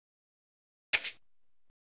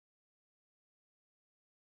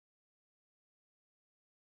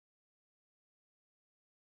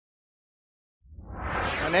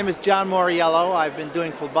name is John Mauriello. I've been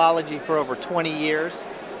doing phlebology for over 20 years.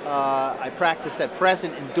 I practice at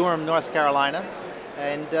present in Durham, North Carolina,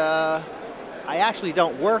 and I actually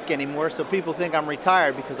don't work anymore, so people think I'm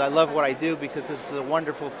retired because I love what I do, because this is a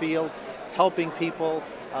wonderful field, helping people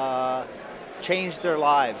change their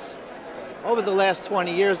lives. Over the last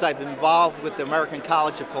 20 years, I've been involved with the American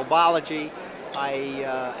College of Phlebology. I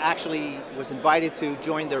actually was invited to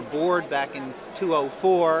join their board back in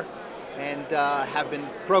 2004 and have been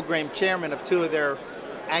program chairman of 2 of their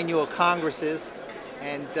annual congresses.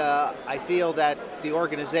 And I feel that the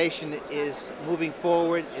organization is moving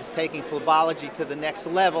forward, is taking phlebology to the next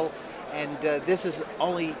level, and this is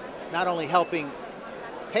not only helping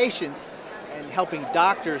patients and helping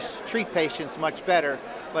doctors treat patients much better,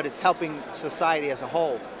 but it's helping society as a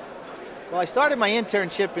whole. Well, I started my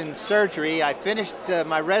internship in surgery. I finished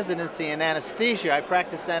my residency in anesthesia. I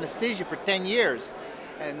practiced anesthesia for 10 years.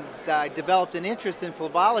 And I developed an interest in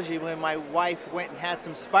phlebology when my wife went and had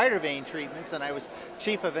some spider vein treatments, and I was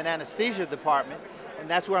chief of an anesthesia department, and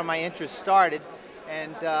that's where my interest started.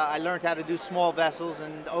 And I learned how to do small vessels,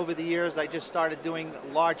 and over the years I just started doing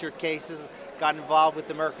larger cases, got involved with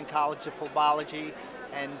the American College of Phlebology,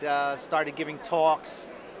 and started giving talks,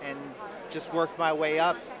 and just worked my way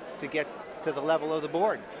up to get to the level of the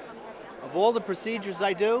board. Of all the procedures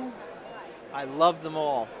I do, I love them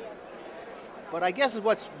all. But I guess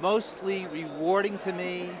what's mostly rewarding to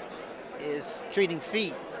me is treating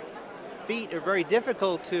feet. Feet are very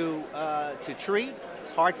difficult to treat.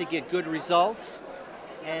 It's hard to get good results.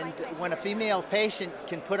 And when a female patient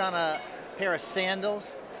can put on a pair of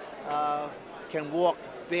sandals, can walk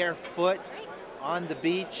barefoot on the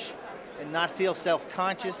beach and not feel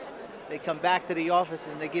self-conscious, they come back to the office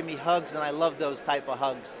and they give me hugs, and I love those type of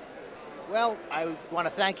hugs. Well, I want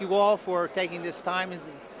to thank you all for taking this time and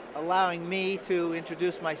allowing me to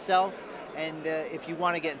introduce myself, and if you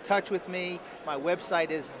want to get in touch with me, my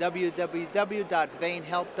website is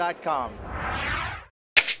www.veinhelp.com.